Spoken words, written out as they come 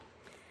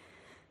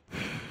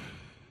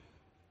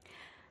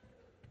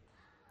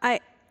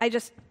I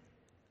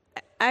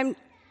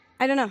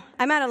don't know.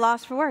 I'm at a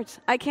loss for words.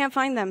 I can't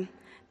find them.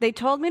 They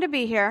told me to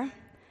be here.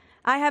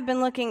 I have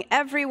been looking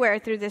everywhere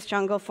through this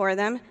jungle for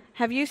them.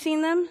 Have you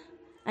seen them?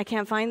 I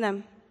can't find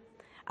them.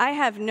 I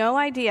have no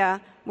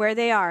idea where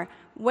they are.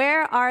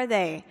 Where are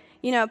they?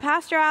 You know,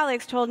 Pastor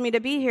Alex told me to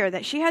be here,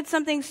 that she had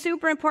something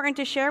super important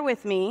to share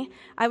with me.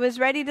 I was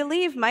ready to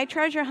leave. My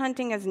treasure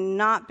hunting has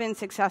not been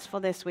successful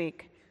this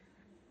week.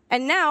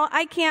 And now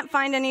I can't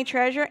find any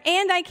treasure,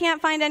 and I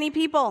can't find any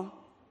people.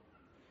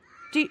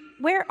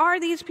 Where are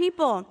these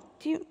people?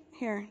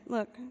 Here,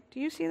 look. Do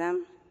you see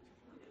them?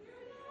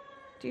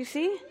 Do you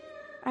see?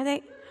 Are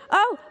they?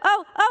 Oh,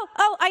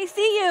 I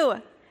see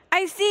you.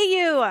 I see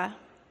you.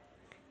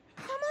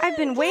 Come on, I've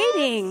been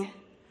waiting.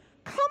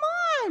 Come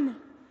on.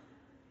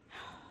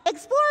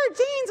 Explorer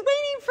Jane's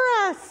waiting for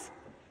us.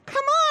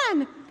 Come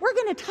on. We're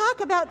going to talk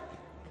about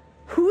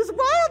who's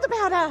wild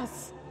about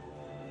us.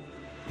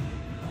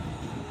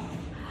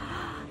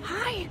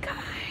 Hi, you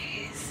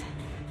guys.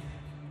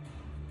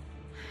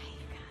 Hi,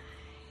 you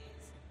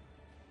guys.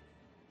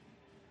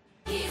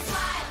 He's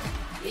wild.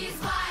 He's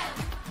wild.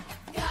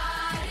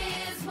 God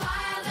is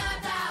wild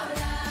about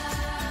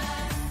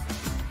us.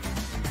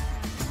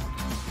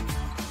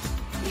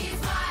 He's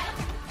wild.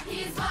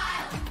 He's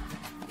wild.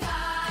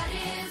 God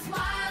is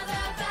wild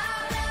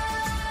about us.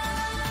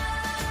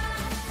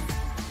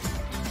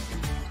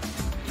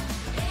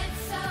 It's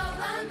so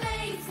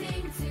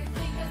amazing to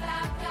think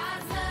about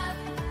God's love.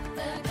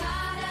 The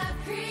God of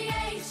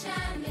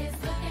creation is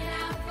looking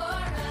out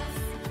for us.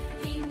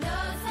 He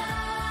knows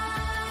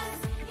us.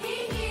 He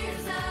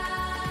hears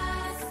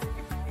us.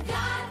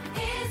 God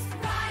is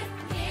right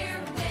here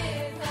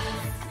with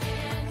us.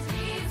 And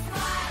He's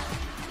wild.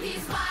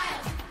 He's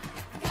wild.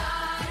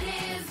 God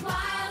is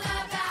wild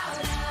about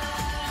us.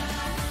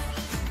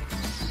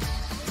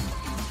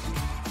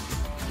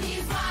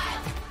 He's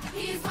wild.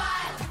 He's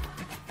wild.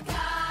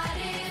 God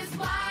is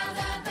wild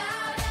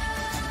about us.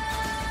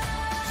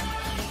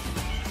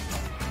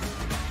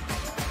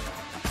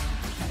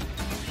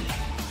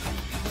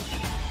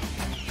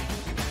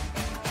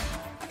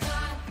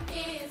 God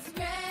is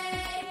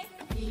great.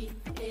 He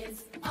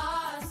is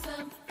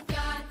awesome.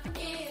 God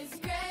is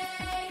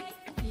great.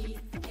 He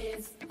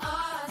is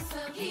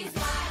awesome. He's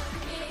wild.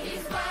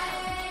 He's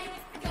great.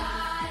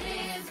 God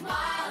is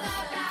wild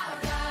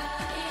about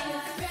us. He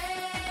is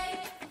great.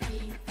 He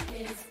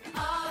is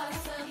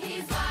awesome.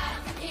 He's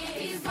wild.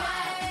 He's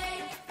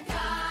great.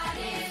 God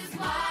is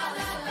wild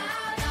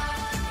about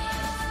us.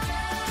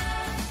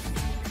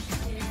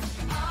 He is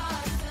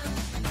awesome.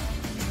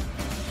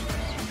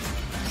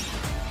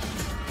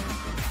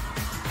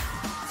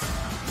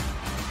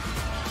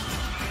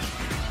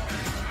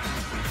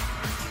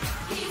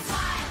 He's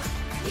wild.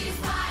 He's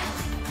wild.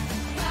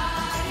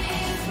 God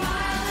is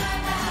wild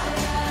about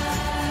us.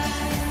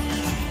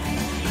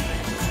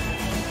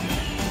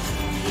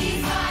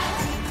 He's wild.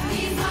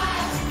 He's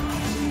wild.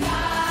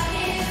 God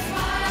is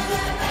wild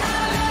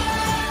about us.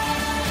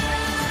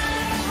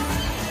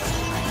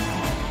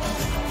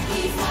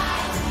 He's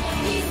wild.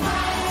 He's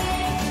wild.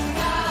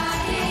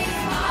 God is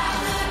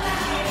wild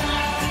about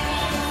us.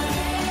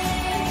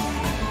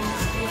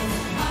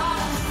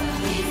 Awesome.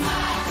 He's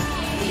wild.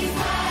 He's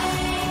wild.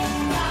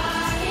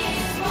 God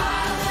is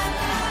wild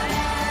about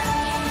us.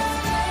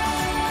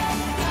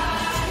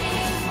 God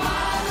is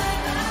wild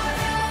about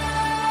us.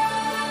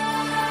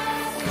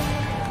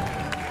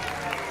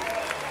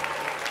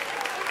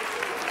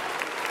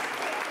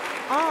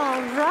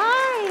 All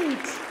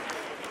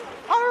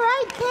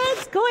right,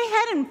 kids, go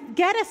ahead and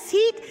get a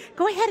seat.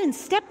 Go ahead and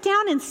step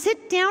down and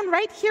sit down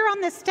right here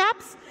on the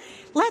steps.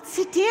 Let's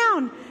sit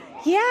down.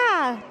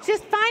 Yeah,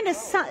 just find a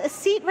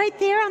seat right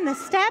there on the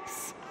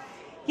steps.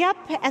 Yep,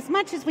 as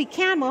much as we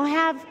can. We'll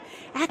have,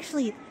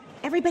 actually,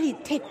 everybody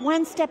take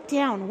one step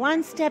down,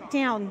 one step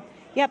down.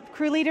 Yep,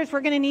 crew leaders, we're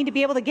going to need to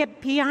be able to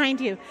get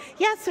behind you.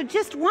 Yeah, so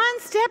just one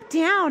step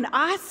down.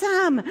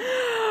 Awesome.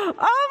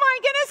 Oh my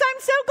goodness, I'm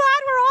so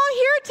glad we're all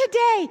here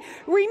today.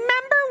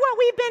 Remember what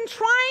we've been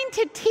trying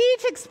to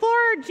teach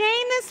Explorer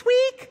Jane this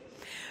week?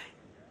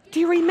 Do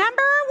you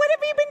remember? What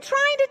have we been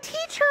trying to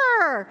teach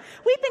her?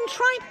 We've been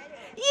trying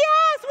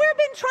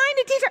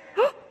to teach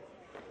her.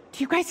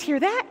 Do you guys hear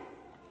that?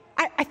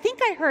 I think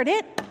I heard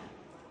it.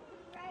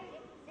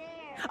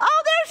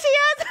 Oh, there she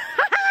is.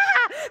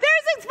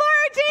 There's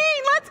Explorer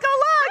Jane. Let's go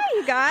look. Hi,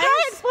 you guys.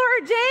 Hi,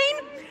 Explorer Jane.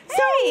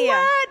 Hey.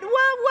 So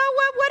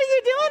what are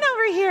you doing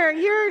over here?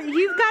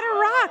 You've got a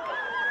rock.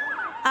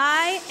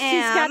 I am.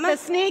 She's got the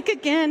snake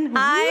again.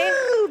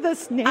 Woo, the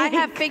snake. I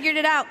have figured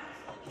it out.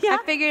 Yeah?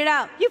 I figured it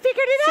out. You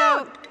figured it So,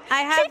 out.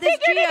 I have she this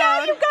figured it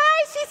out, geode. you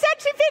guys. She said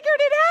she figured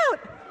it out.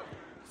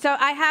 So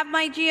I have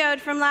my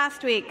geode from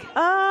last week.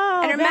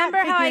 Oh, And remember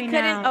that how I figuring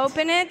couldn't out.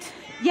 open it?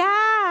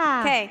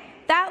 Yeah. Okay,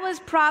 that was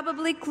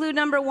probably clue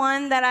number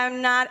 1, that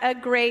I'm not a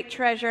great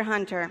treasure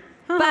hunter.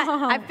 But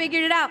I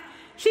figured it out.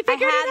 She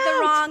figured it I had the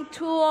out. wrong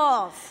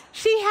tools.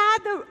 She had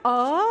the,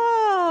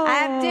 oh. I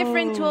have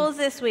different tools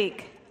this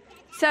week.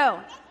 So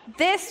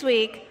this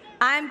week,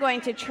 I'm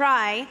going to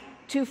try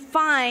to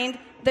find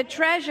the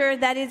treasure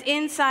that is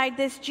inside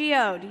this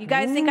geode. You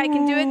guys think I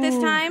can do it this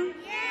time?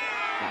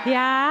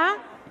 Yeah?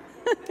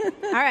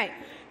 All right.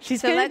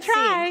 She's So going to let's see.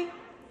 try.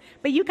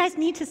 But you guys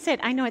need to sit.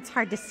 I know it's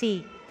hard to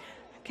see.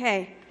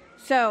 Okay.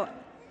 So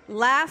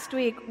last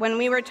week when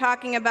we were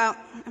talking about,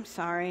 I'm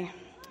sorry.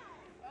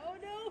 Oh,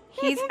 no.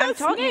 I'm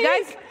told you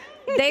guys,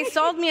 they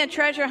sold me a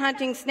treasure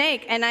hunting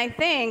snake, and I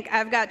think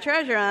I've got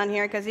treasure on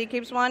here because he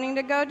keeps wanting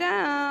to go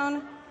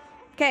down.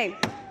 Okay.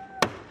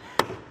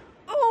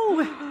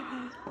 Oh,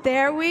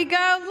 There we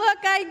go. Look,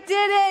 I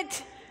did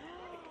it.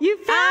 you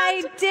found.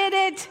 I did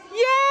it.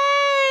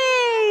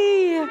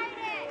 Yay!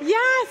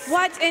 Yes.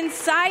 What's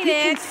inside You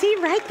it? can see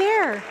right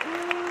there.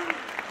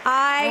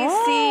 I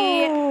Oh.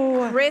 see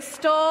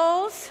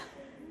crystals,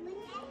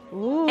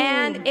 Ooh.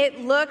 and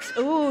it looks,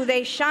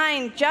 they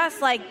shine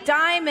just like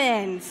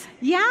diamonds.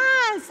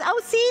 Yes. Oh,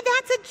 see,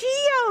 that's a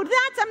geode.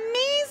 That's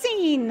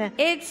amazing.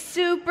 It's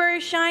super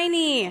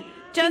shiny,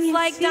 just you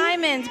like see?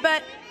 diamonds.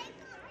 But,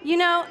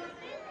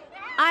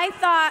 I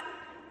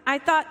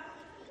thought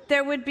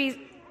there would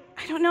be,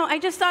 I don't know, I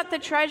just thought the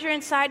treasure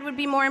inside would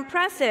be more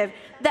impressive.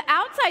 The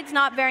outside's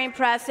not very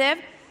impressive,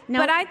 No.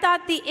 but I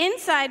thought the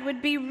inside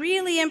would be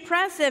really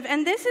impressive.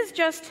 And this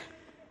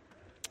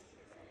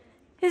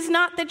is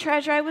not the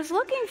treasure I was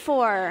looking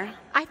for.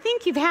 I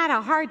think you've had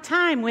a hard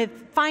time with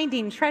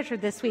finding treasure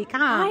this week,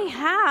 huh? I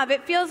have.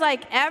 It feels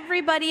like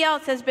everybody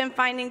else has been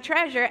finding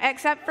treasure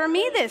except for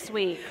me this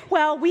week.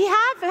 Well, we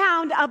have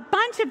found a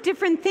bunch of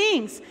different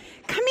things.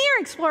 Come here,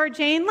 Explorer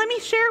Jane. Let me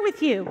share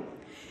with you.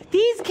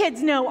 These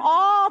kids know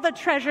all the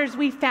treasures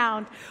we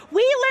found.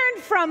 We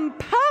learned from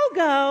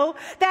Pogo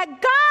that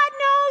God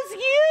knows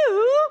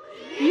you.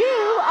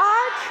 You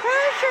are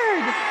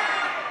treasured.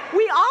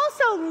 We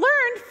also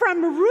learned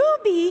from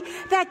Ruby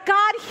that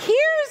God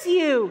hears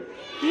you.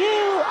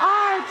 You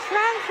are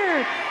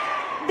treasured.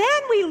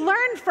 Then we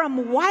learned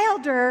from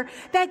Wilder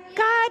that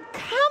God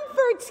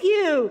comforts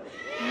you.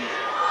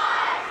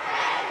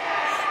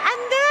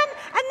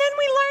 And then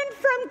we learned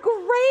from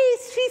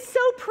Grace, she's so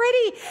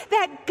pretty,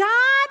 that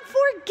God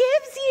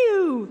forgives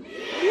you.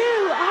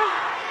 You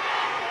are.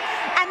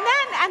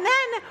 And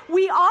then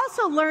we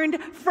also learned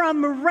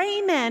from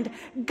Raymond,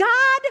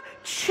 God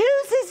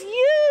chooses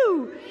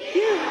you.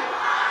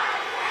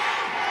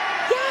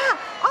 Yeah,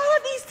 all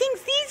of these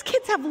things these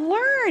kids have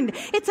learned.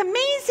 It's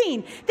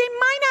amazing. They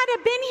might not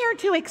have been here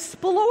to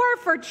explore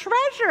for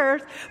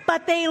treasures,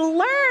 but they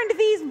learned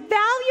these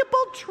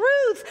valuable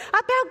truths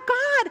about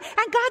God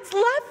and God's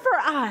love for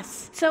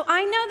us. So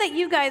I know that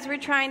you guys were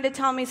trying to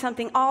tell me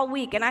something all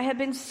week, and I have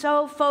been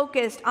so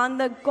focused on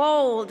the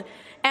gold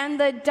and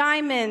the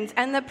diamonds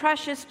and the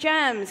precious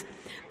gems.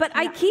 But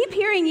I keep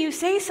hearing you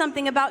say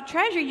something about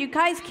treasure. You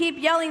guys keep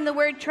yelling the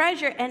word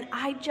treasure, and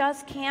I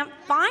just can't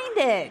find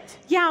it.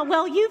 Yeah,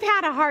 well, you've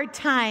had a hard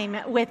time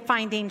with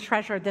finding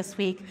treasure this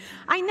week.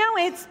 I know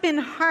it's been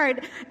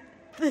hard.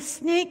 The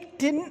snake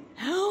didn't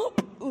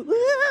help.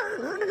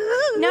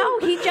 No,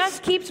 he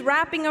just keeps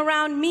wrapping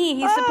around me.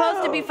 He's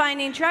supposed to be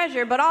finding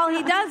treasure, but all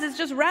he does is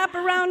just wrap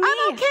around me.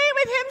 I'm okay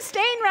with him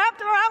staying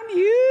wrapped around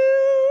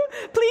you.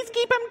 Please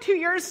keep him to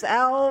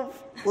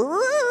yourself. The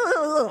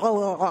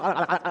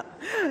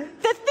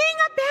thing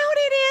about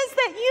it is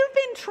that you've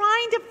been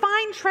trying to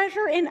find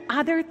treasure in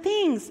other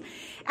things.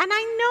 And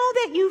I know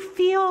that you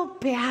feel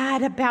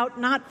bad about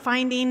not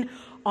finding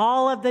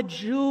all of the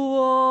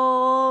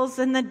jewels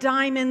and the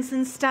diamonds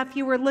and stuff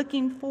you were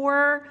looking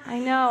for. I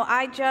know.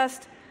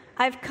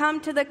 I've come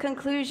to the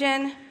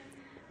conclusion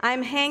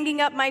I'm hanging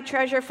up my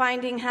treasure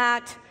finding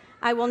hat.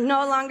 I will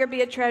no longer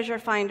be a treasure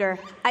finder.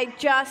 I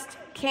just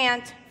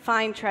can't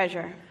find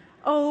treasure.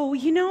 Oh,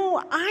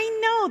 I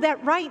know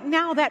that right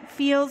now that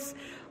feels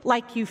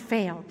like you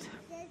failed.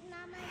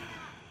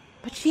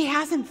 But she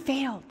hasn't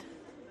failed.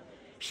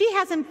 She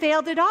hasn't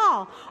failed at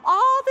all.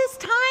 All this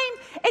time,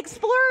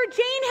 Explorer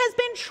Jane has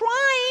been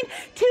trying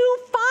to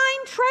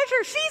find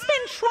treasure. She's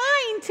been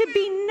trying to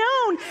be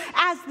known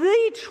as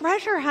the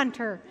treasure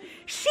hunter.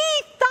 She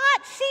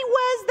thought she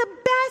was the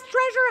best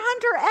treasure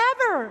hunter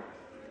ever.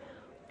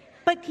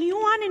 But do you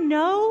want to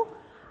know?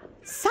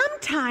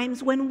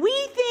 Sometimes when we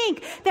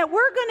think that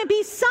we're going to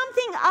be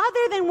something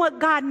other than what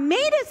God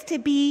made us to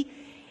be,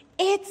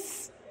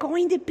 it's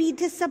going to be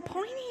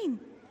disappointing.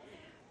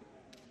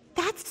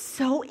 That's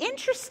so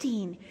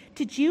interesting.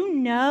 Did you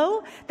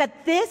know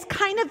that this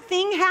kind of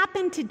thing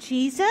happened to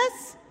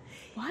Jesus?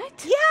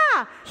 What?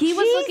 Yeah. He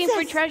was looking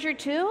for Jesus. treasure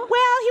too?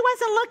 Well, he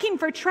wasn't looking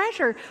for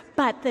treasure,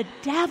 but the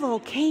devil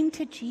came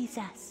to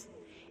Jesus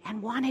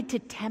and wanted to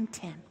tempt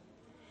him.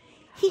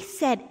 He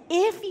said,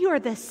 if you're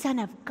the Son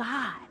of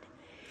God,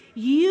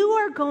 you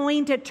are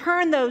going to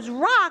turn those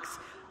rocks,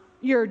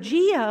 your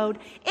geode,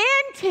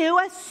 into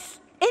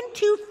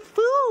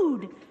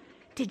food.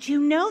 Did you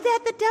know that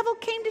the devil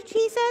came to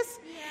Jesus?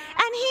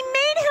 And he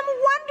made him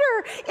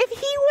wonder if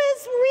he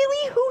was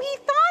really who he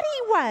thought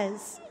he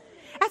was.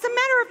 As a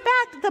matter of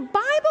fact, the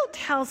Bible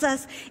tells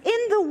us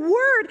in the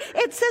Word,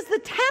 it says the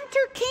tempter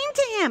came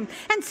to him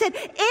and said,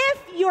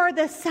 if you're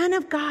the Son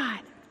of God.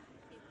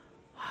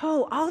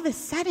 Oh, all of a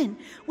sudden,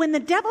 when the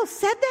devil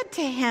said that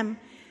to him,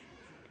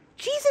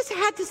 Jesus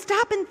had to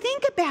stop and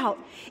think about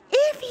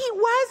if he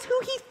was who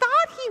he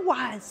thought he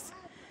was.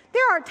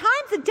 There are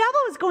times the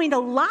devil is going to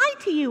lie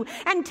to you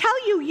and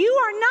tell you you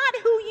are not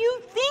who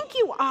you think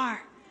you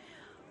are.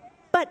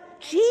 But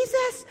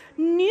Jesus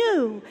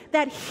knew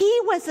that he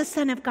was the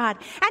Son of God.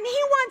 And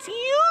he wants you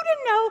to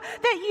know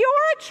that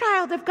you're a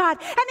child of God.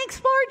 And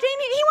Explorer Jane,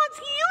 he wants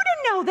you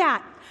to know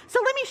that. So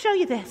let me show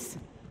you this.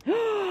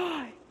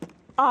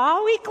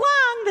 All week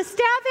long, the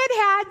staff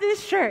had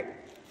this shirt.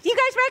 Do you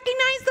guys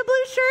recognize the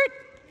blue shirt?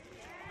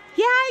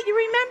 Yeah, you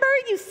remember?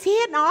 You see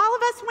it and all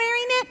of us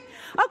wearing it?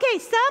 Okay,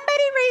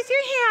 somebody raise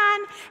your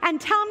hand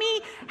and tell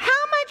me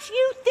how much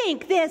you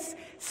think this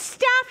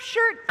staff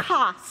shirt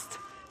cost.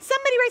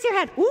 Somebody raise your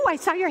hand. Ooh, I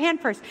saw your hand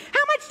first.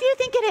 How much do you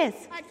think it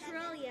is? $1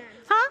 trillion.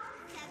 Huh?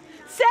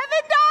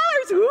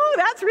 $7. Ooh,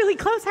 that's really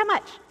close. How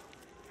much?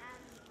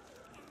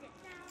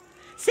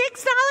 $6?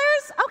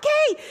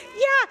 Okay.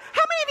 Yeah.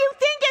 How many of you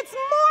think it's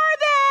more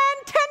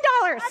than $10?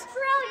 $1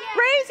 trillion.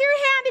 Raise your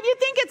hand if you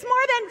think it's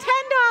more than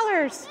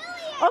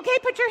 $10. Okay,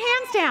 put your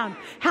hands down.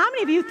 How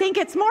many of you think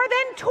it's more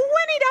than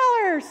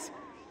 $20?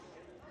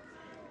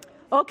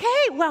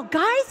 Okay, well,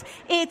 guys,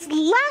 it's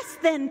less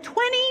than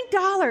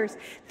 $20.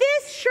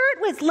 This shirt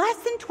was less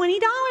than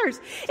 $20.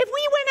 If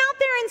we went out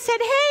there and said,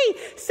 hey,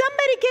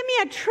 somebody give me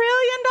 $1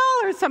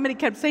 trillion. Somebody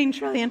kept saying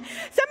trillion.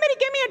 Somebody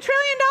give me $1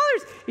 trillion.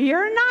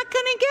 You're not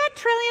going to get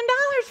 $1 trillion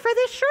for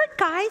this shirt,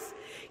 guys.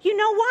 You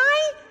know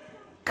why?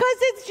 Because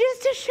it's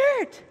just a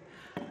shirt.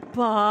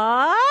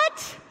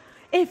 But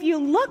if you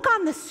look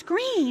on the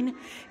screen,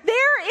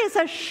 there is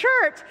a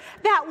shirt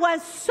that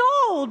was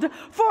sold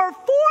for $4.4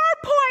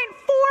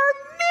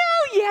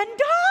 million.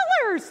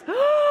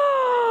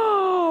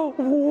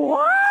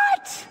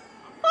 What?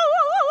 4.4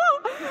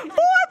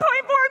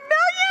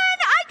 million?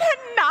 I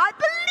cannot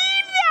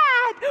believe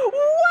that.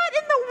 What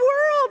in the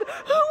world?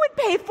 Who would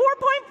pay 4.4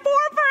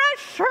 for a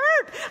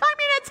shirt? I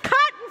mean, it's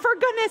cotton, for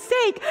goodness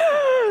sake.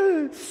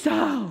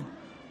 So,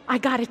 I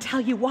got to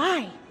tell you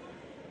why.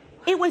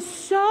 It was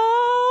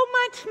so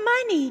much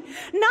money,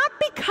 not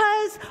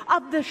because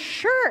of the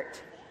shirt,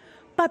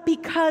 but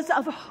because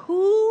of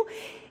who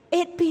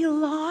it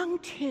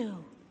belonged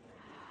to.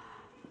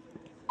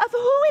 Of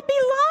who it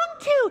belonged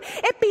to.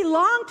 It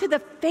belonged to the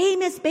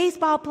famous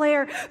baseball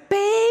player,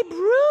 Babe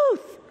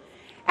Ruth.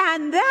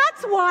 And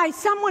that's why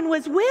someone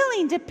was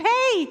willing to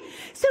pay.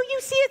 So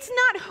you see, it's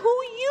not who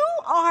you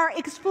are,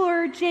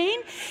 Explorer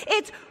Jane.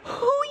 It's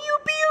who you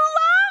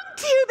belong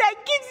to that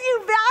gives you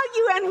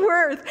value and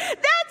worth.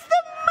 That's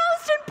the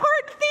most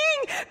important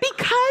thing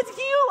because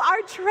you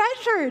are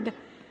treasured.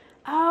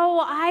 Oh,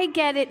 I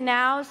get it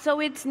now. So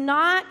it's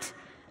not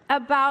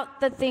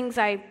about the things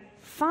I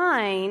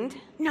find.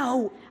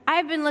 No.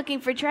 I've been looking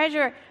for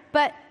treasure,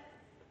 but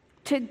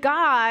to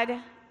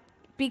God,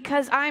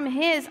 because I'm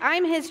his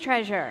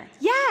treasure.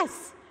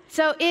 Yes.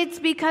 So it's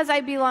because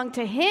I belong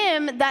to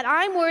him that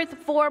I'm worth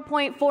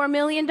 $4.4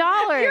 million.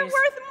 You're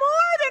worth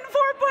more than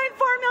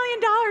 $4.4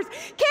 million.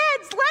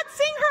 Kids, let's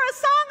sing her a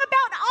song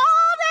about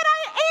all that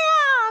I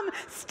am.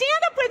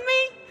 Stand up with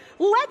me.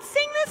 Let's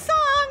sing this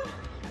song.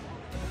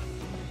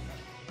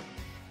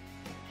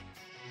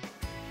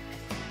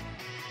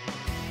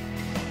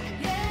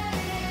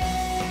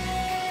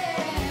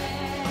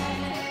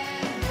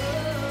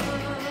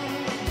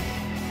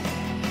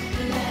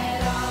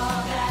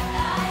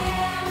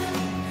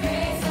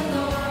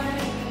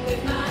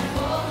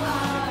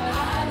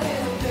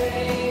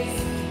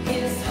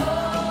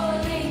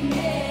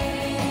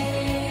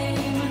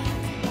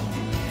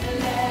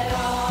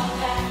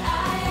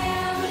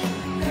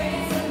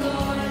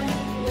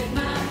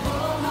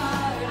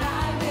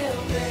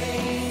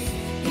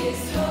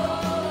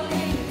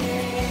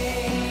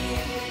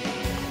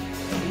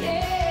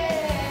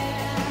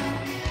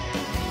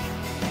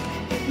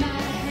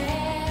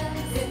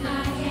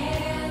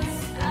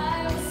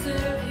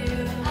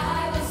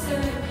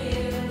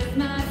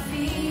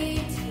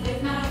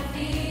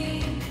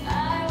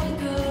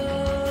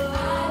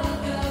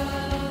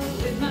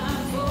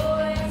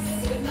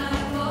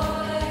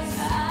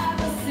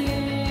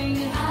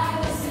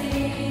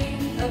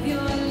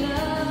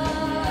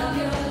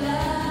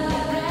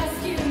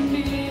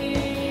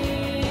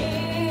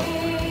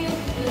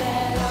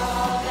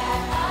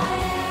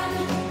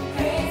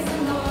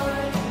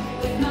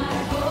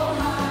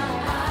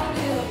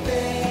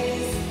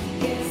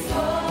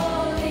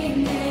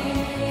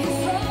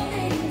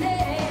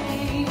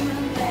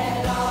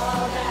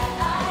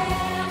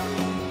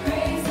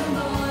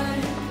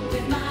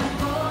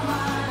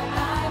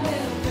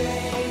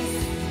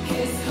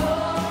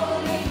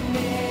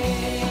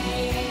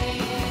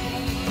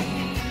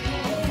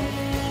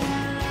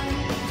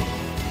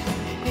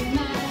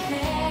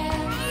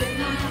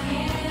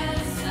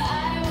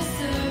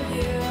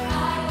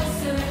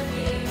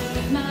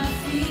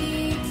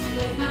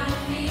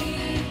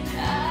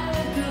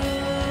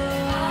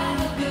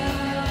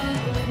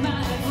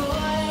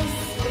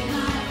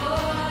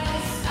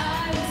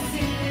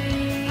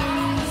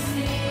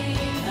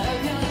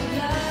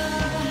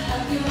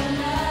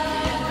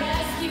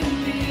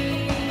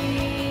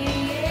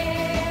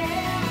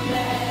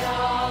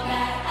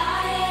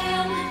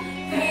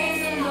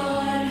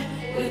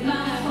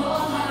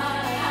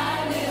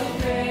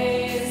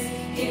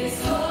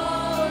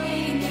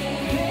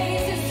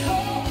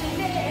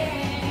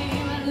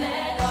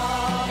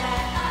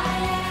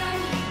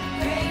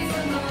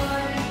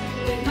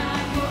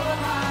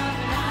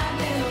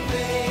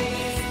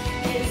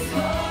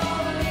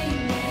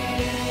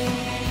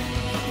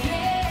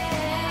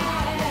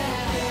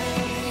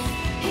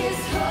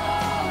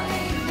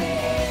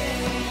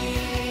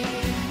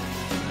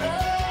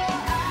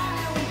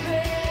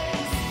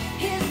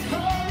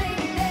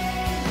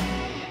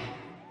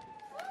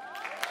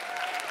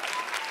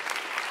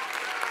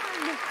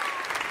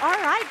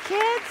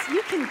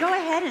 can go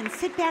ahead and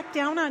sit back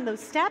down on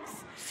those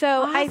steps.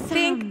 So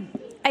Awesome.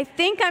 I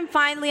think I'm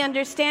finally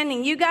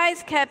understanding. You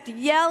guys kept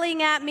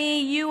yelling at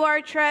me, you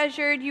are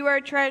treasured, you are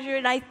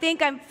treasured. I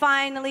think I'm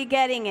finally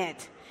getting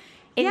it.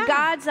 In Yeah.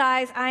 God's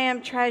eyes, I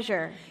am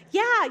treasure.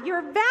 Yeah,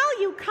 your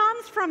value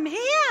comes from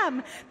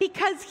Him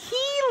because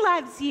He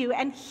loves you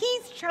and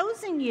He's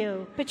chosen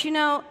you. But you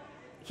know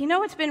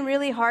what's been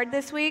really hard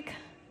this week?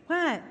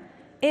 What?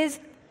 Is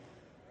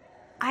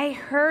I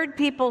heard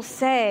people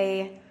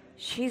say,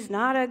 she's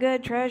not a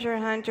good treasure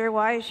hunter.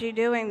 Why is she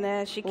doing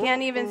this? She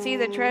can't even see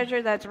the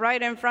treasure that's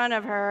right in front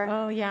of her.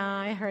 Oh, yeah,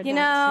 I heard You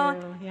that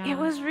know, too. Yeah. it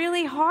was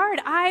really hard.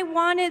 I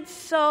wanted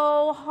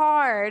so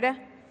hard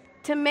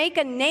to make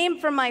a name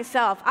for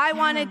myself. I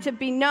wanted to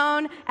be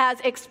known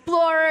as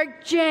Explorer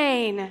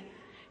Jane,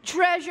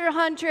 treasure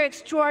hunter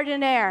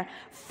extraordinaire,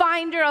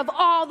 finder of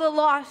all the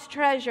lost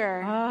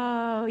treasure.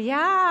 Oh,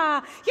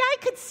 yeah. Yeah, I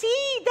could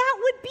see that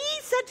would be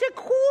such a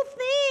cool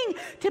thing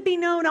to be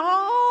known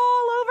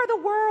all over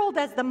the world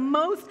as the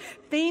most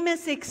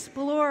famous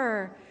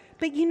explorer.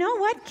 But you know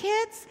what,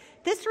 kids?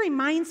 This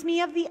reminds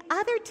me of the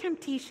other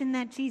temptation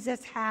that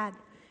Jesus had.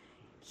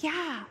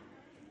 Yeah,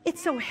 it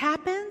so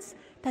happens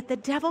that the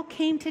devil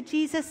came to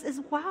Jesus as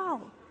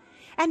well.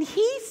 And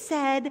he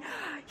said to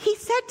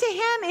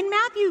him in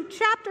Matthew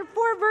chapter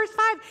 4, verse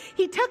 5,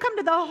 he took him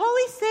to the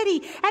holy city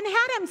and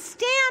had him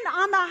stand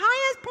on the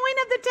highest point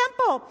of the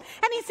temple.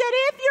 And he said,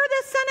 if you're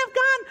the Son of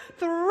God,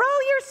 throw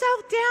yourself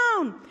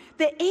down.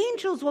 The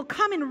angels will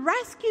come and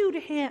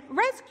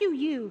rescue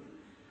you.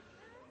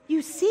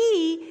 You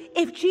see,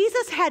 if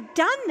Jesus had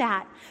done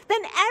that,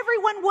 then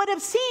everyone would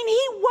have seen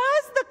he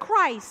was the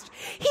Christ.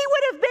 He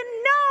would have been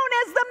known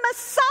as the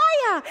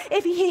Messiah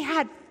if he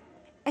had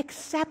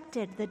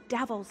accepted the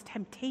devil's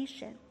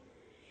temptation.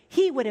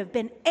 He would have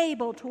been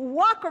able to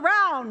walk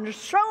around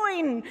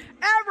showing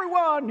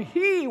everyone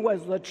he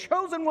was the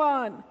chosen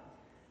one.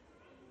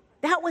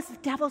 That was the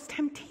devil's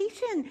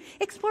temptation,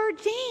 Explorer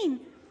Jane.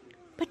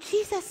 But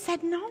Jesus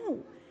said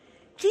no.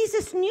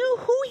 Jesus knew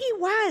who he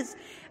was,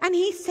 and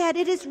he said,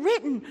 it is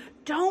written,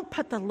 don't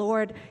put the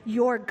Lord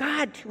your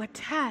God to a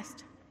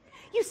test.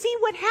 You see,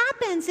 what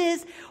happens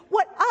is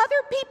what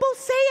other people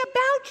say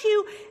about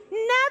you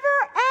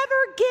never,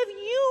 ever give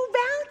you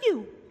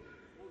value.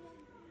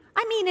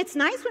 I mean, it's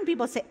nice when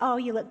people say, oh,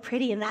 you look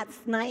pretty, and that's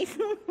nice.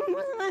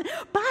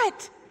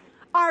 But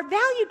our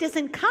value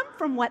doesn't come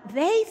from what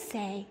they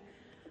say.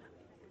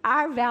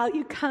 Our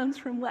value comes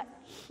from what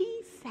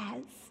he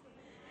says.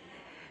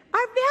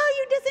 Our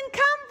value doesn't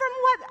come from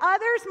what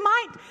others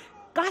might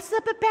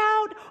gossip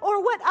about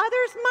or what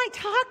others might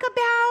talk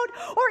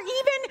about or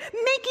even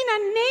making a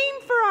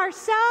name for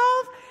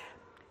ourselves.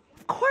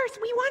 Of course,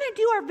 we want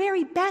to do our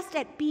very best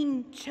at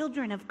being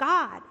children of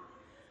God.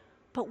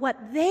 But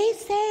what they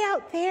say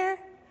out there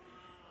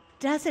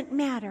doesn't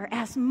matter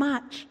as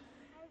much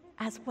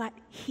as what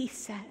he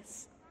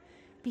says.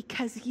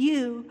 Because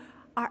you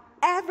are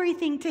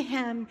everything to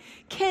him.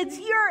 Kids,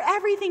 you're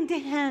everything to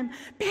him.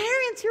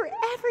 Parents, you're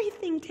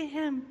everything to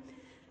him.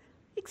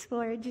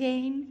 Explorer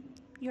Jane,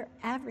 you're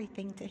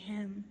everything to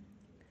him.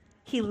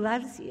 He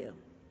loves you.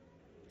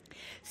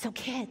 So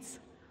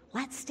kids,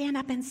 let's stand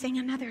up and sing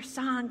another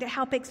song to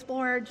help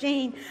Explorer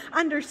Jane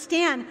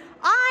understand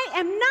I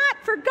am not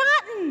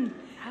forgotten.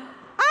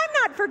 I'm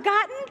not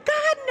forgotten.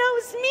 God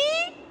knows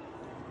me.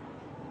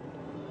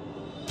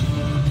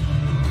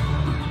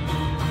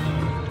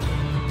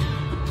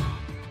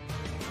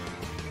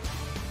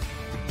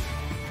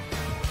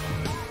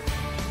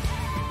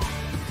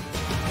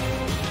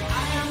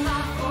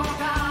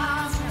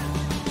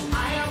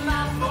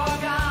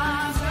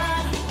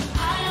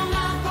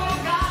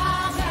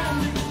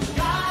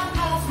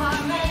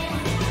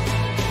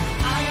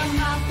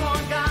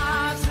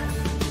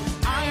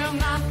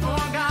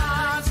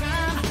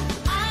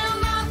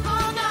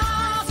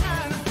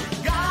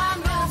 God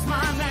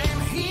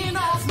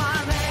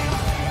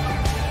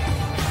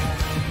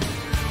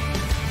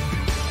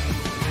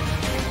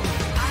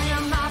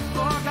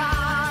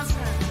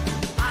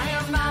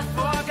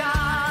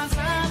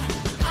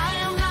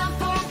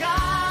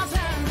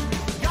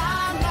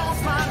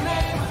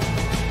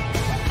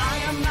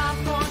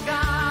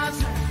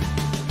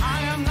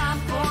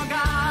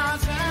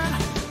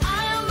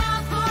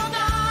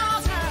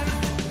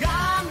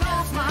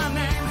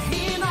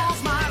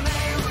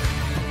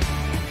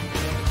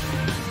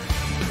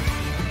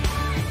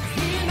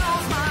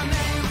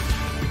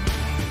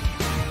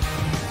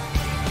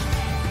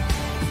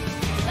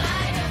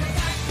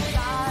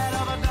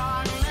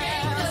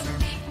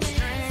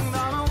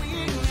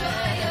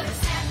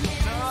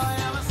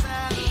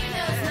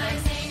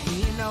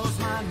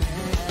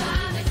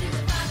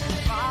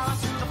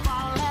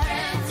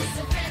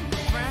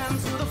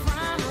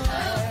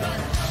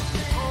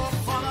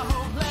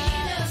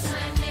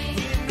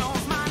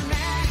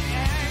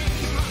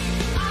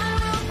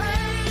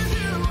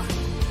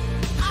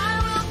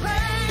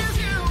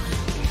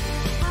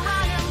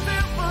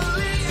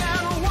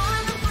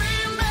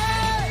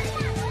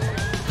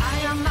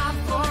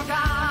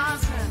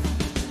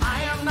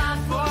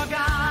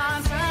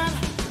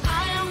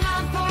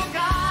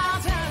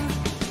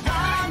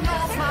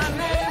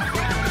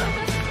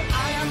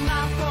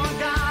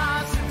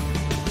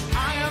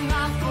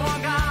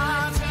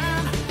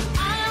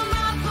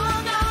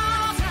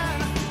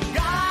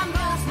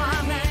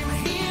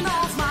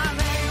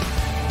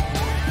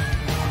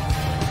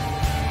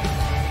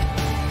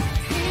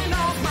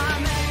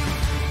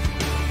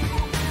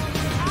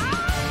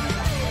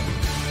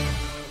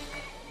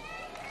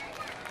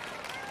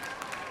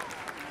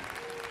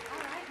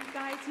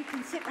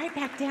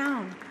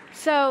down.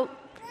 So,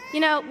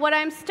 what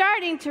I'm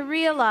starting to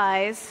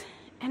realize,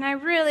 and I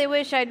really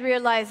wish I'd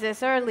realized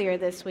this earlier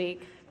this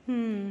week,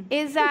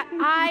 is that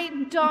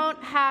I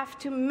don't have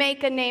to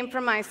make a name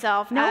for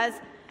myself as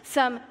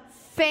some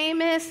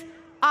famous,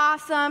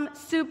 awesome,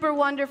 super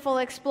wonderful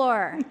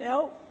explorer.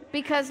 Nope.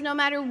 Because no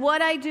matter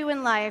what I do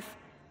in life,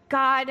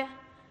 God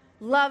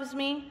loves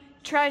me,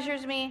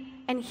 treasures me,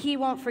 and He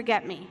won't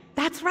forget me.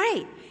 That's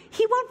right.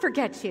 He won't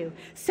forget you.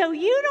 So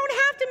you don't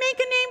have to make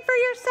a name for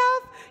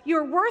yourself.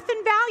 Your worth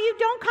and value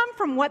don't come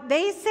from what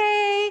they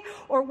say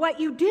or what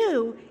you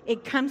do.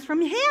 It comes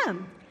from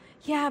Him.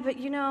 Yeah, but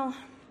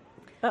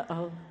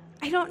Uh-oh.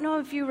 I don't know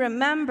if you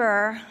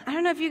remember, I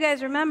don't know if you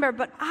guys remember,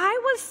 but I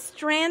was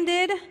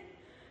stranded,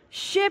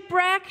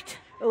 shipwrecked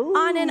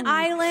on an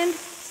island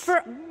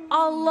for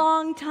a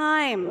long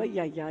time.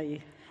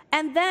 Ay.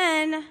 And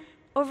then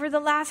over the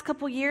last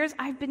couple years,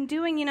 I've been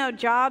doing,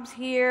 jobs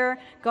here,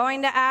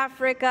 going to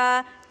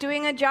Africa,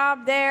 doing a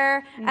job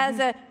there as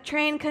a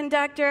train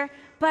conductor.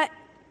 But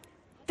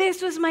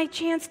this was my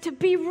chance to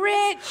be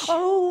rich.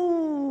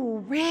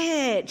 Oh,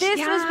 rich. This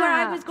yeah. was where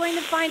I was going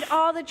to find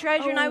all the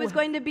treasure, and I was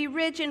going to be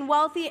rich and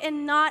wealthy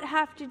and not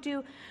have to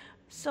do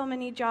so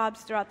many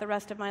jobs throughout the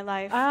rest of my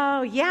life.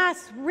 Oh,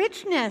 yes,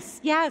 richness.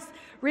 Yes,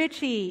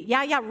 Richie.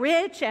 Yeah,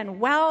 rich and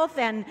wealth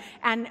and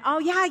oh,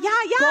 yeah.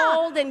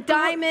 Gold and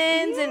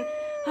diamonds and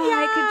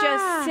I could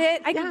just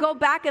sit. I could go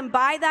back and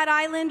buy that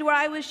island where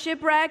I was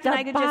shipwrecked, and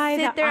I could just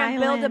sit there and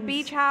build a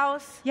beach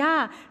house.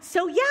 Yeah.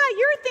 So,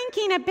 you're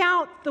thinking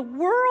about the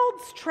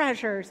world's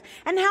treasures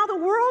and how the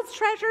world's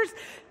treasures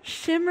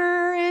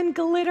shimmer and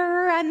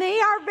glitter, and they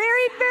are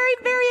very, very,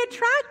 very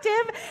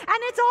attractive, and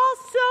it's all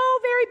so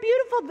very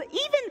beautiful.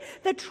 Even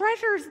the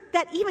treasures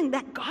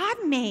that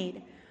God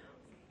made.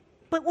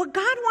 But what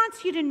God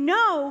wants you to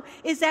know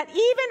is that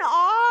even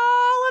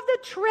all of the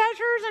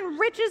treasures and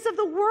riches of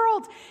the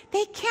world,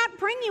 they can't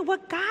bring you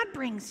what God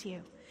brings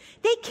you.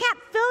 They can't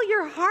fill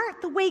your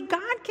heart the way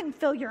God can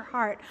fill your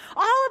heart.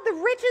 All of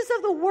the riches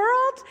of the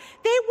world,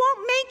 they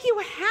won't make you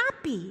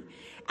happy.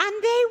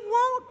 And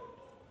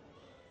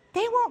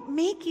they won't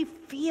make you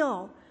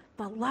feel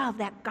the love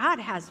that God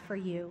has for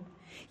you.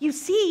 You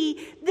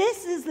see,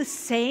 this is the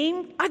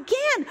same,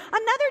 again,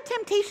 another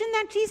temptation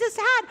that Jesus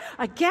had.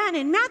 Again,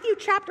 in Matthew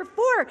chapter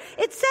 4,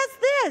 it says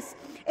this.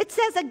 It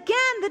says,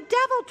 again, the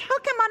devil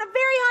took him on a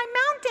very high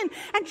mountain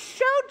and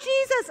showed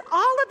Jesus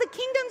all of the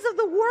kingdoms of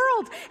the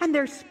world and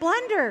their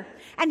splendor.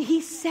 And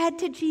he said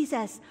to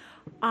Jesus,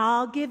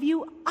 I'll give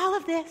you all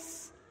of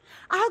this.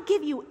 I'll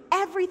give you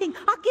everything.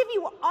 I'll give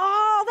you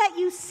all that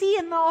you see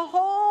in the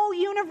whole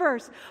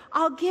universe.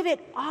 I'll give it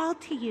all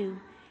to you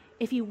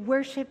if you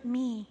worship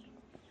me.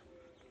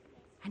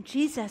 And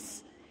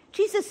Jesus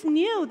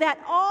knew that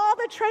all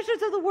the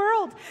treasures of the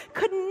world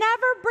could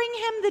never bring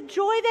him the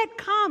joy that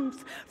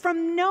comes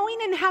from knowing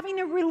and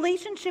having a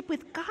relationship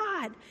with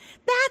God.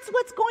 That's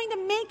what's going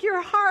to make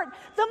your heart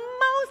the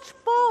most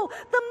full,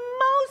 the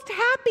most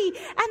happy,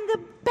 and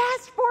the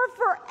best for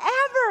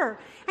forever.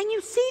 And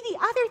you see, the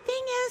other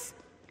thing is,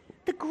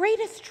 the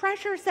greatest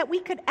treasures that we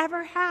could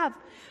ever have,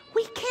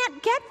 we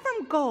can't get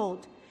from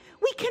gold.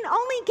 We can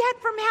only get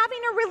from having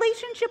a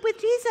relationship with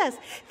Jesus.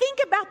 Think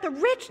about the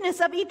richness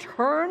of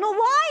eternal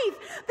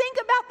life. Think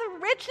about the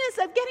richness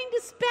of getting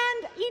to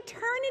spend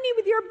eternity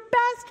with your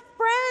best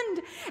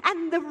friend.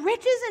 And the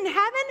riches in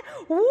heaven,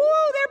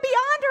 they're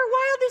beyond our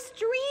wildest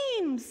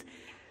dreams.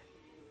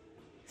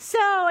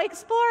 So,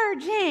 Explorer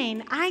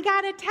Jane, I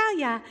gotta tell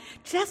you,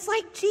 just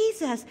like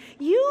Jesus,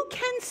 you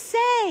can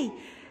say,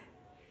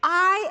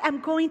 I am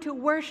going to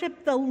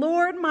worship the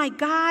Lord my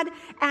God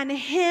and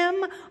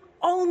Him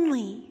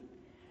only.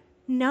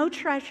 No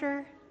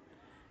treasure,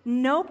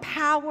 no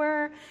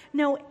power,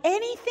 no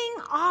anything,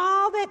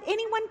 all that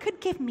anyone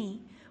could give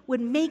me would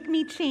make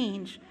me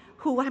change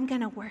who I'm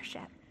going to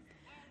worship.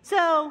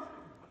 So,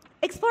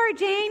 Explorer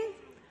Jane,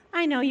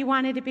 I know you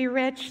wanted to be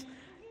rich.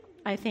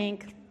 I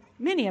think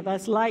many of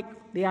us like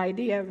the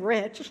idea of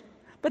rich.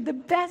 But the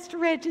best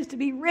rich is to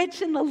be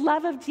rich in the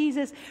love of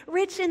Jesus,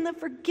 rich in the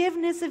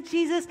forgiveness of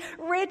Jesus,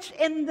 rich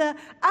in the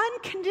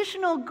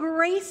unconditional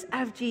grace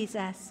of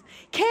Jesus.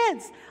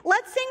 Kids,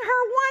 let's sing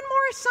her one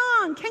more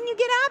song. Can you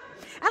get up?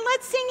 And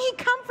let's sing He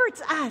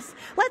Comforts Us.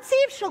 Let's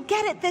see if she'll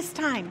get it this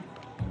time.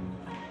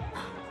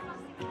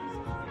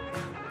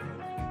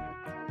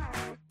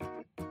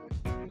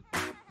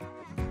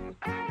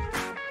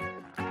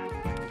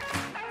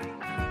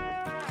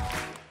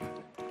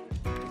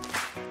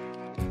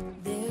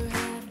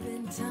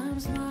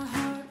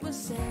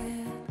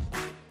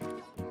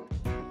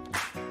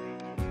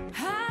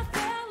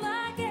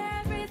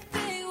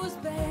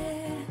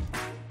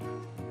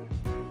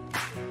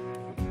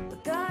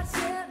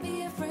 Set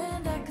me a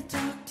friend I could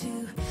talk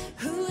to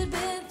who had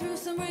been through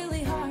some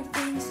really hard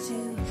things too.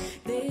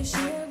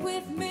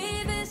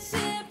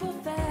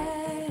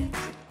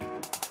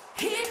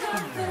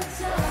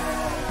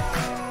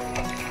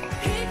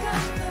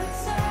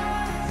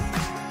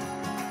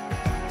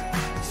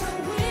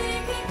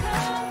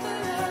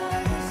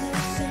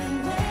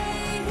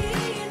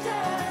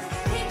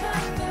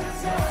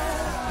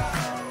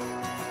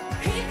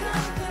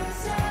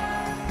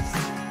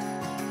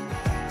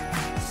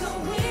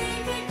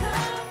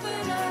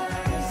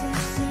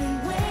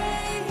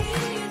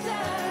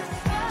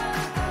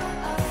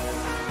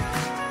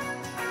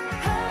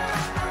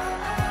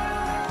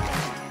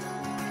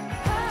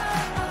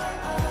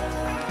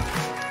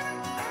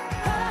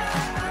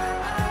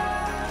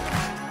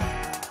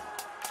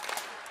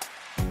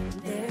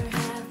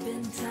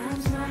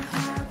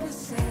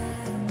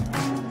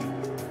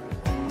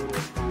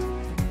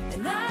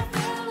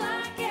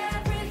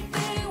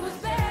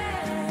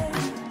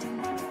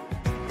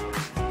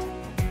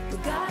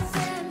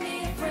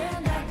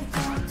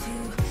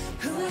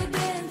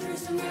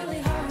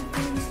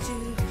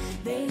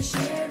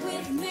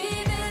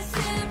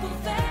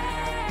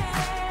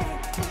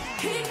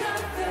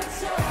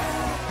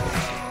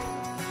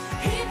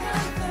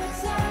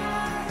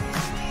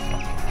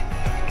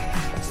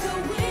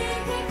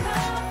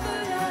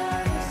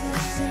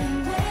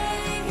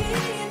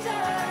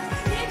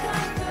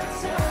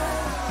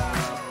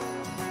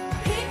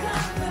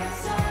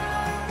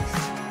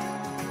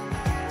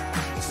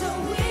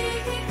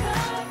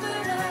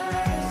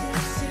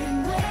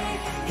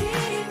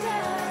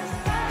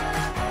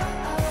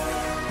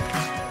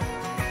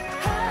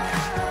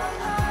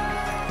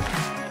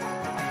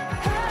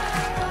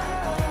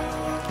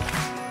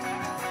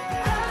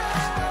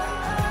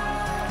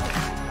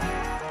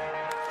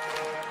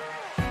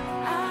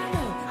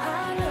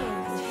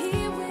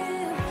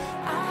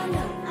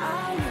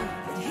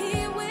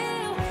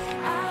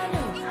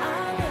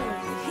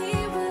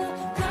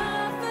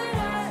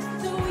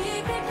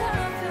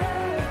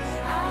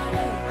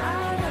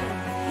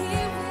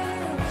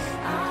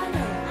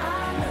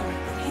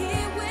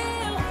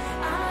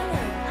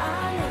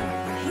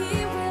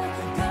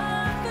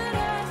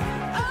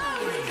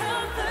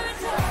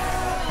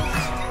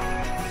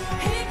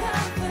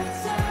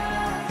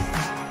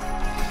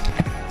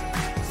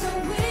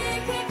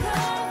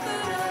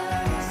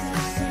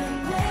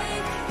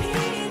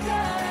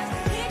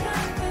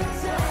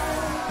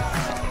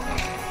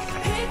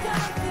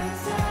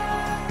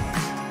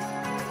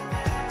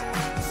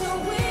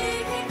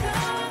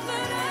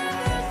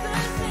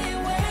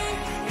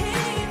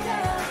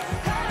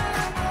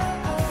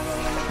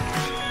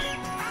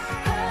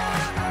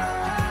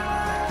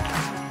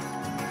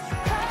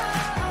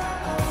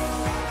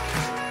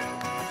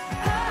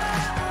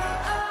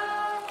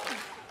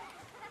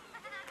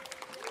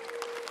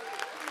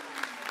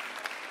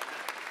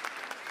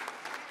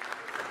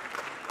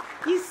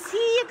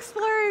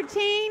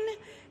 Jane.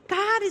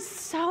 God is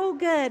so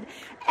good.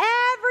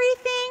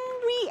 Everything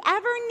we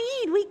ever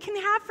need, we can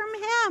have from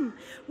him.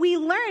 We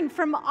learned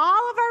from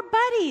all of our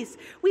buddies.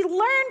 We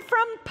learned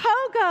from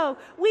Pogo.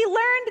 We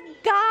learned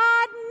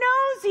God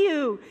knows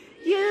you.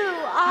 You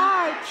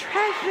are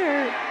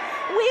treasured.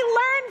 We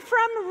learned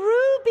from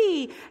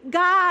Ruby.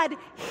 God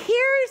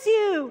hears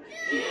you.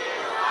 You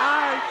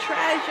are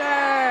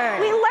treasure.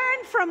 We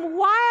learned from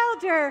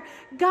Wilder.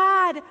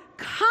 God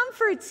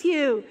comforts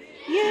you.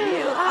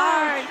 You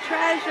are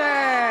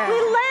treasure. We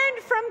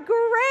learned from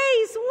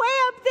Grace way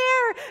up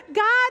there.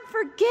 God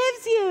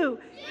forgives you.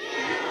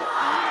 You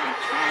are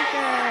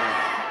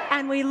treasure.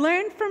 And we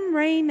learned from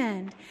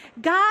Raymond.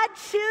 God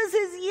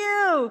chooses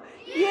you.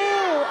 You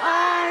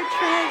are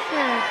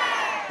treasure.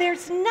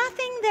 There's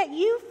nothing that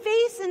you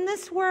face in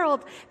this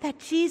world that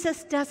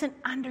Jesus doesn't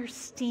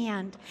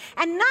understand.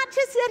 And not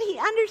just that he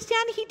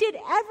understands, he did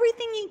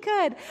everything he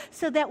could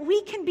so that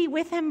we can be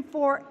with him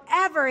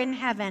forever in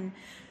heaven.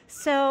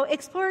 So,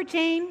 Explorer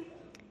Jane,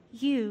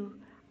 you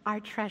are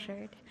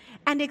treasured.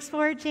 And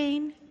Explorer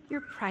Jane,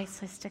 you're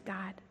priceless to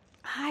God.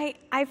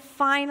 I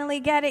finally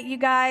get it, you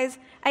guys.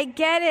 I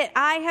get it.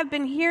 I have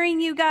been hearing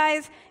you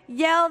guys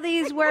yell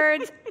these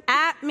words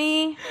at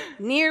me,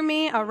 near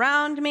me,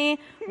 around me,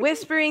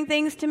 whispering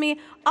things to me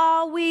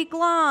all week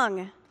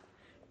long.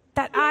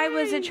 That I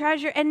was a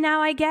treasure, and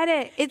now I get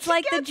it. It's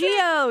like the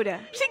geode.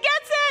 She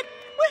gets it.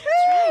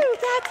 Woohoo!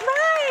 That's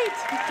right.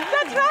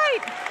 That's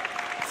right.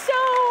 So,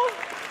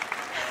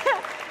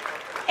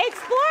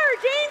 Explorer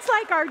Jane's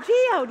like our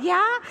geode,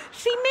 yeah?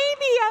 She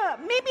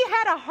maybe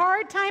had a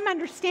hard time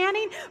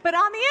understanding, but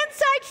on the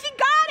inside, she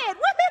got it.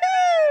 Woohoo!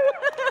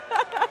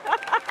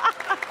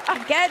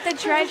 Get the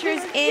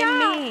treasures in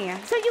me.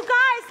 So you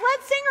guys,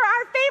 let's sing her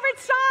our favorite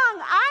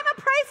song, I'm a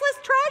Priceless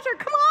Treasure.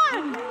 Come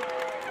on.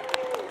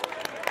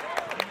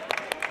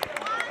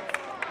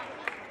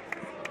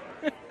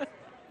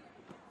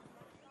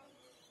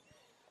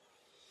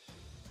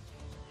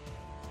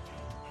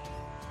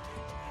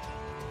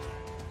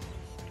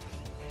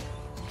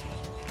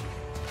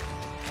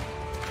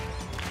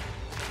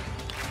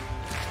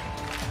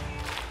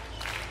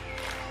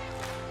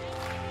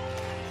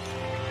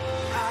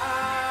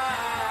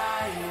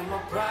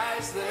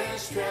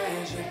 Priceless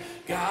treasure.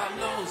 God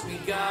knows me,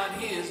 God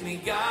hears me,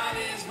 God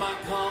is my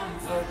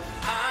comfort.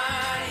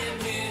 I am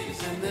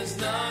his and there's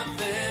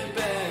nothing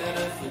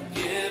better.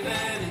 Forgiven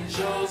and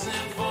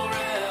chosen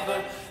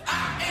forever.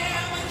 I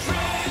am a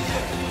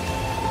treasure.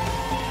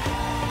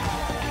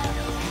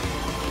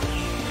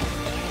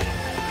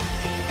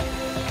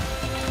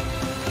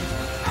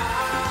 I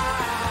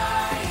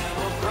am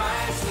a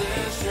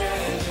priceless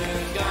treasure.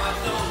 God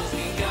knows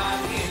me, God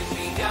hears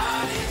me,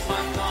 God is my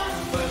comfort.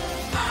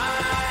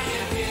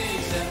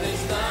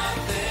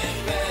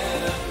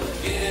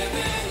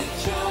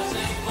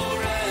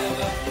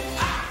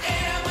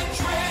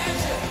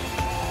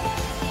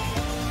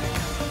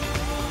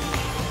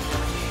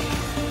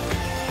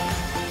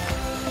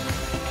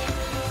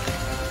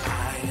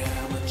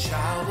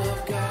 Child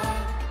of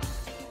God,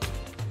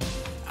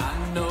 I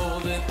know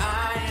that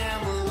I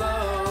am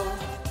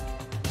loved.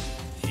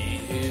 He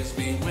hears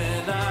me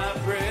when I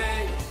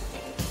pray.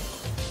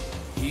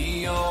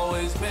 He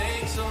always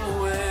makes a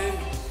way.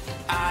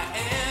 I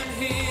am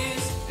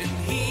his and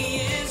he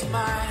is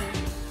mine.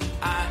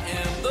 I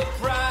am the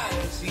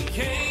prize he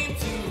came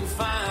to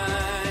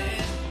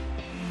find.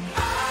 I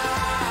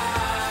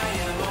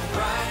am a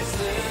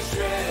priceless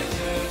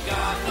treasure.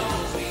 God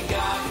knows me,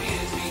 God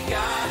hears me,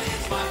 God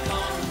is my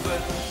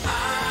comfort. I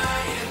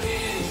am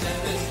his and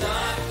there's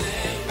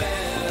nothing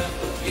better.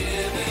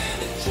 Forgiven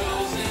and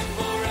chosen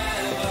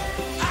forever.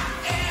 I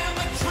am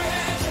a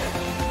treasure.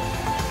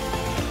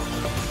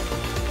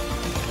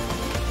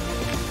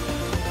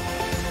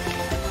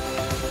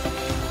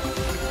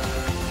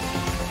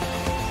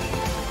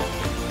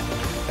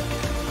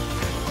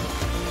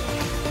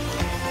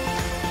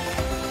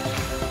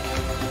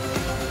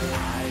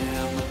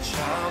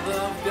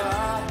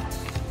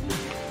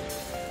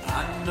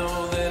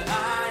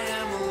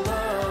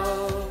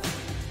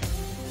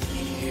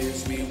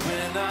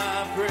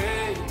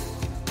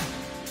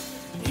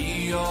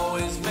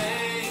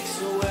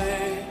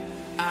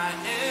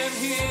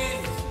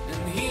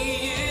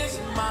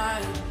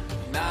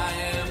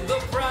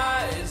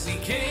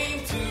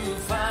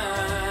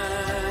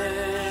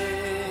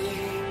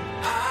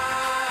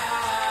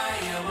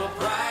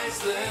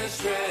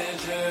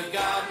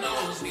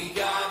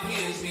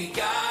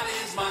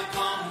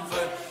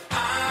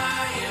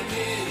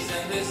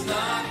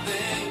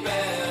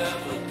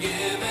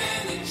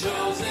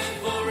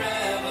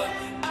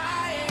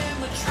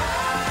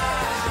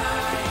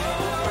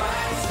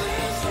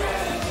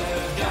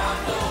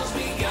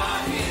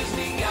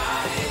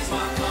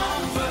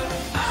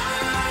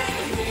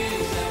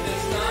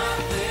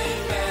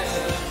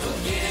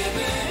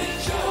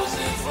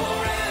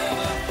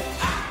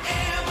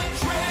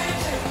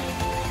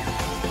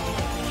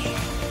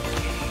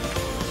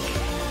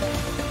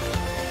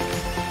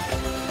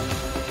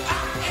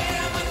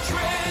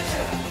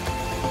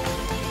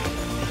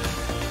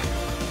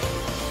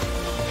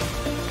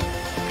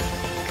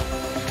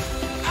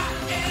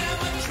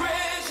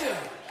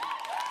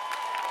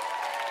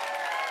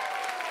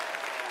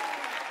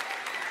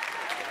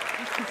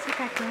 can sit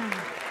back down.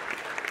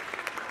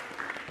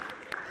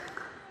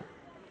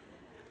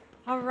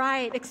 All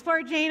right,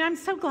 Explorer Jane, I'm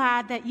so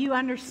glad that you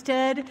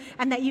understood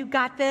and that you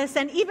got this.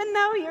 And even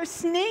though your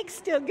snake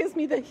still gives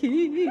me the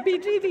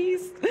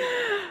heebie-jeebies,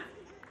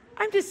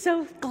 I'm just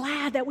so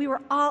glad that we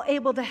were all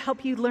able to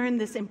help you learn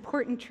this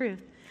important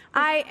truth.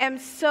 I am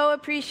so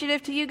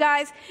appreciative to you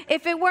guys.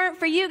 If it weren't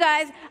for you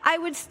guys, I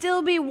would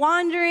still be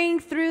wandering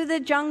through the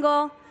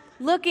jungle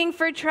looking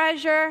for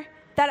treasure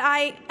that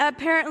I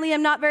apparently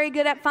am not very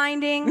good at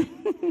finding.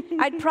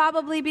 I'd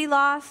probably be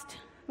lost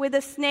with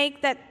a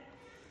snake that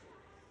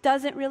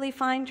doesn't really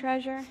find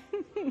treasure.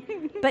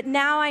 But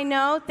now I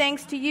know,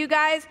 thanks to you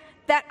guys,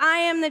 that I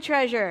am the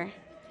treasure.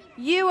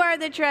 You are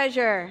the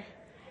treasure.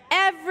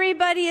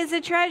 Everybody is a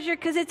treasure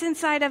because it's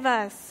inside of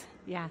us.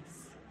 Yes.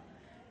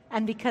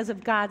 And because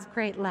of God's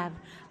great love.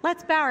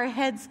 Let's bow our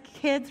heads,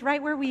 kids,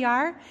 right where we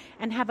are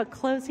and have a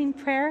closing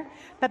prayer.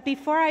 But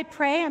before I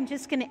pray, I'm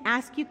just going to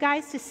ask you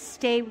guys to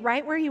stay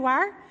right where you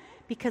are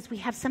because we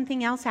have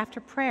something else after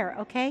prayer,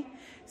 okay?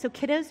 So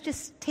kiddos,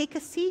 just take a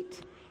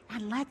seat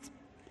and let's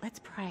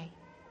pray.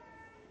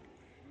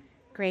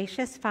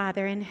 Gracious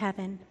Father in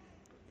heaven,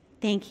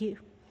 thank you.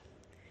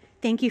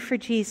 Thank you for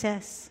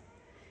Jesus.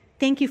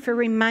 Thank you for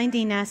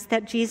reminding us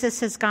that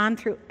Jesus has gone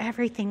through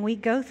everything we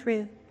go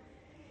through.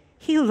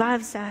 He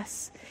loves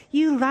us.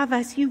 You love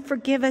us. You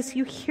forgive us.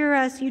 You hear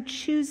us. You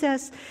choose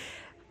us.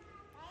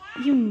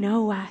 You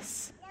know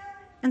us.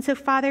 And so,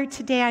 Father,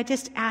 today I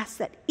just ask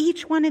that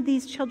each one of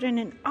these children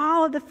and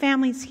all of the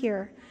families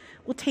here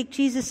will take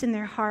Jesus in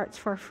their hearts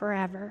for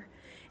forever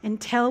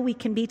until we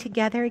can be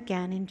together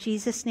again. In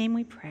Jesus' name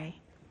we pray.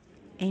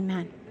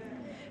 Amen.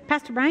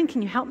 Pastor Brian,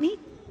 can you help me?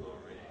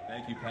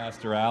 Thank you,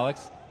 Pastor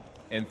Alex.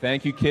 And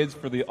thank you, kids,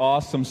 for the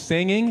awesome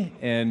singing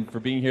and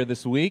for being here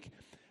this week.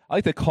 I'd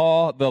like to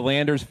call the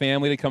Landers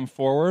family to come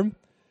forward.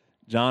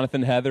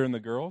 Jonathan, Heather, and the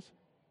girls.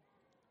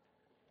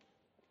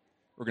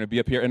 We're going to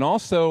be up here. And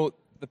also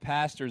the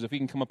pastors, if you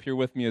can come up here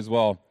with me as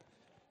well.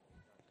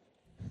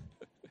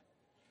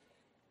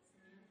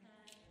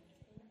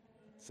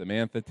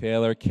 Samantha,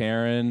 Taylor,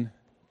 Karen.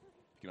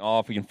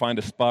 If we can find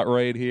a spot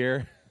right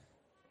here.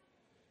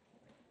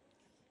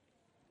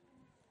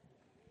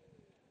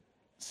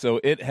 So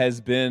it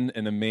has been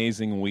an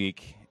amazing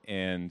week,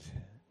 and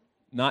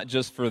not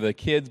just for the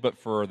kids, but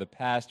for the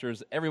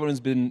pastors. Everyone has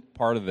been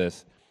part of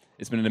this.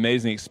 It's been an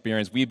amazing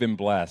experience. We've been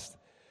blessed.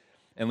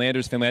 And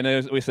Landers family, I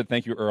know we said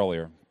thank you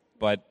earlier,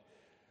 but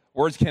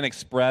words can't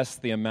express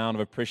the amount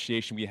of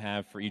appreciation we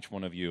have for each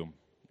one of you.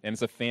 And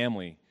it's a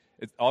family.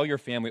 It's all your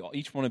family.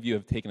 Each one of you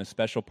have taken a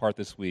special part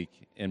this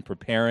week in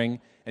preparing,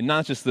 and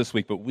not just this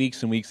week, but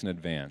weeks and weeks in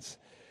advance.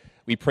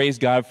 We praise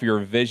God for your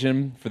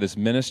vision for this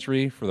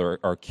ministry, for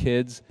our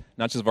kids,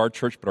 not just of our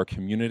church, but our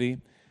community.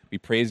 We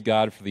praise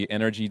God for the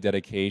energy,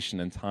 dedication,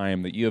 and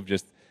time that you have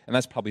just, and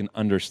that's probably an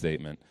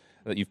understatement,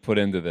 that you've put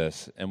into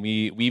this. And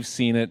we've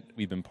seen it,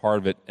 we've been part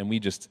of it, and we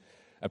just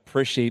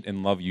appreciate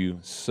and love you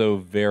so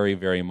very,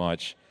 very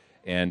much.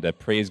 And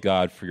praise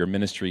God for your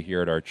ministry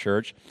here at our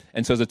church.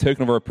 And so as a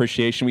token of our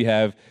appreciation, we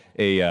have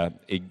a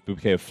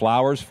bouquet of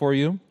flowers for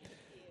you.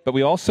 But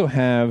we also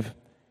have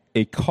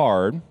a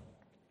card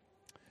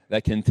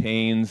that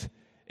contains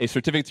a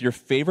certificate to your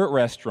favorite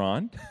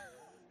restaurant,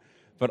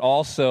 but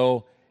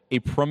also a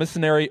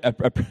promissory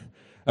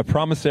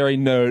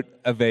note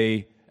of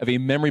a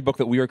memory book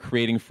that we are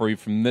creating for you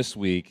from this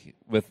week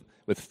with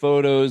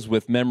photos,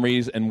 with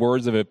memories, and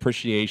words of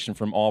appreciation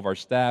from all of our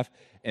staff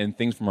and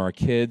things from our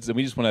kids. And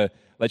we just want to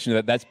let you know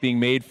that that's being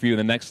made for you in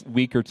the next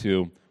week or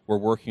two. We're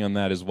working on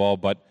that as well.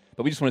 But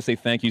we just want to say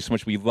thank you so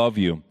much. We love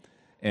you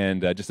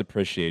and just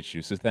appreciate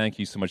you. So thank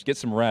you so much. Get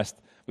some rest.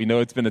 We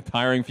know it's been a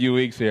tiring few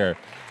weeks here.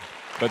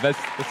 But let's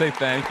say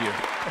thank you.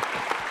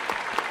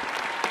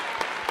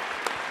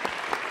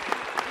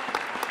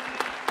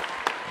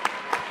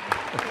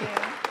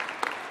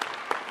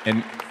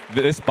 And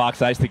this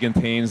box actually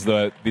contains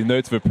the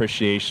notes of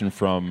appreciation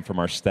from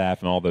our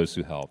staff and all those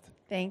who helped.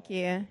 Thank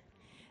you.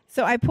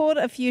 So I pulled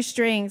a few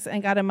strings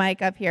and got a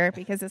mic up here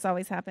because this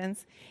always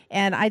happens.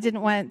 And I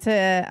didn't want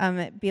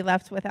to be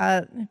left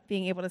without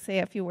being able to say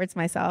a few words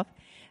myself.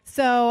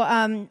 So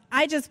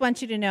I just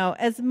want you to know,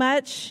 as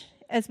much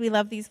as we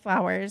love these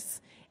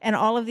flowers and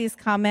all of these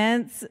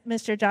comments,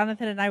 Mr.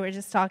 Jonathan and I were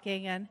just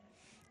talking and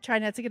try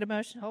not to get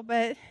emotional,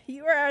 but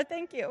you are our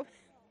thank you.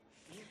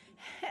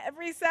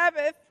 Every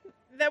Sabbath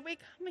that we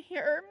come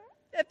here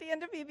at the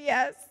end of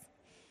VBS,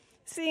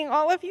 seeing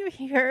all of you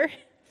here,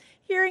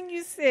 hearing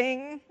you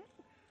sing,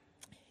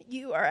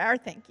 you are our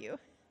thank you.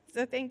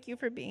 So thank you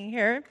for being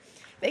here.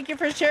 Thank you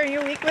for sharing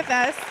your week with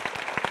us.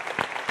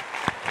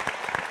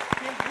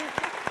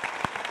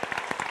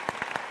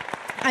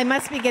 I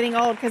must be getting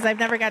old because I've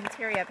never gotten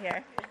teary up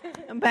here.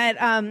 But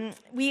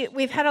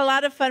we've had a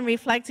lot of fun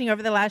reflecting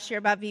over the last year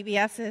about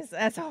VBS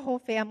as a whole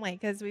family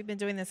because we've been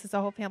doing this as a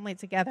whole family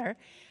together.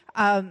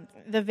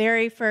 The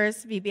very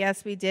first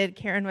VBS we did,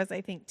 Karen was,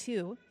 I think,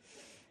 2.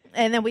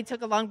 And then we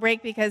took a long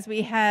break because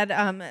we had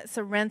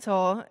some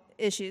rental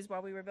issues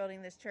while we were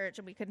building this church,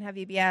 and we couldn't have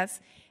VBS.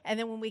 And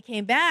then when we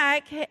came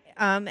back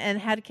and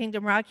had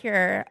Kingdom Rock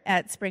here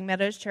at Spring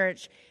Meadows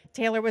Church,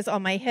 Taylor was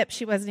on my hip.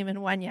 She wasn't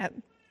even 1 yet.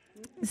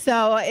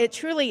 So it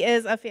truly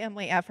is a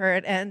family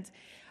effort. And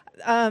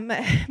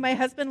my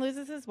husband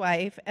loses his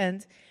wife,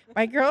 and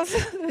my girls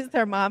lose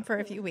their mom for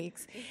a few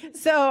weeks.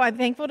 So I'm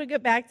thankful to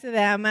get back to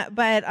them.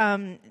 But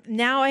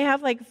now I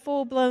have like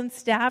full-blown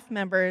staff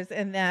members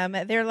in them.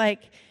 They're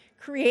like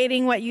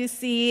creating what you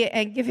see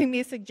and giving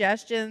me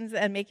suggestions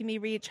and making me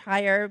reach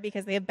higher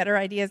because they have better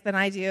ideas than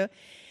I do.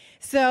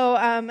 So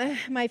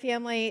my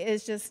family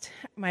is just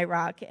my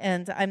rock,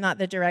 and I'm not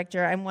the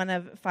director. I'm one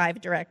of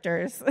 5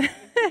 directors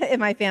in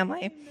my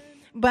family.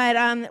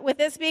 But with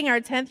this being our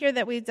 10th year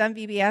that we've done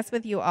VBS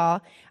with you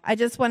all, I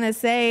just want to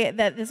say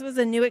that this was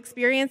a new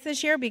experience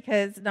this year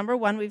because, number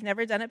one, we've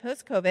never done it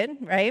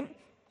post-COVID, right?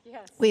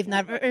 Yes. We've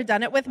never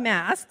done it with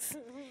masks.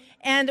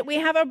 And we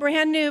have a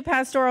brand new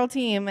pastoral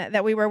team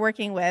that we were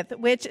working with,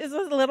 which is a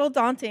little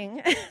daunting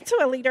to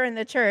a leader in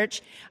the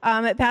church.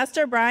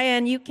 Pastor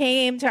Brian, you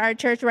came to our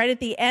church right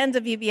at the end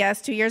of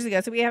VBS 2 years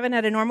ago, so we haven't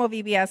had a normal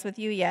VBS with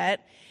you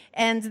yet.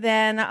 And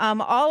then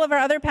all of our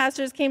other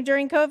pastors came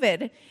during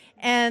COVID.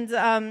 And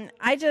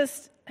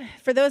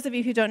for those of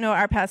you who don't know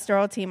our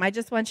pastoral team, I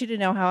just want you to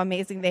know how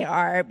amazing they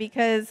are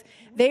because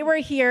they were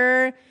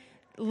here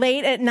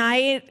late at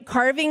night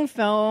carving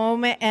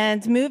foam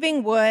and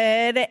moving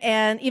wood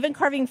and even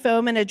carving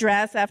foam in a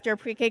dress after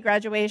pre-K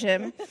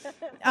graduation.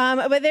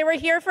 But they were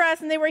here for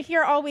us, and they were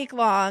here all week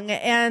long.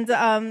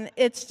 And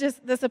it's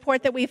just the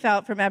support that we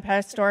felt from our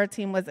pastoral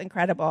team was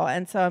incredible.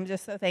 And so I'm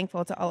just so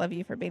thankful to all of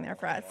you for being there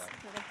for us.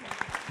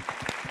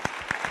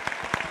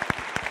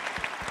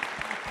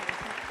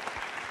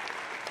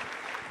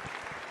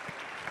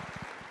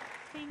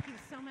 Thank you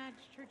so much,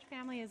 church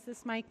family. Is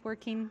this mic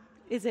working?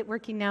 Is it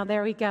working now?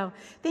 There we go.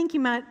 Thank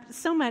you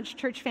so much,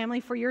 church family,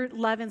 for your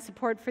love and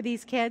support for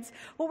these kids.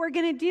 What we're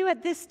going to do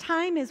at this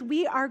time is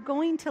we are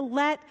going to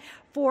let,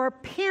 for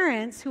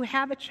parents who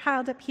have a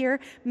child up here,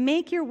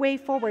 make your way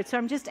forward. So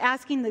I'm just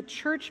asking the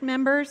church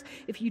members,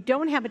 if you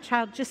don't have a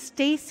child, just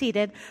stay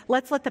seated.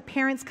 Let's let the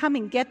parents come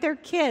and get their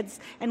kids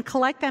and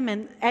collect them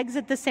and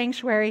exit the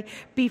sanctuary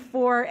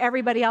before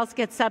everybody else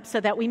gets up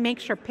so that we make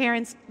sure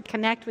parents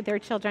connect with their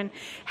children.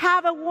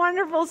 Have a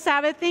wonderful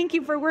Sabbath. Thank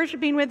you for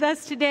worshiping with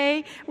us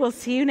today. We'll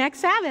see you next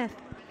Sabbath.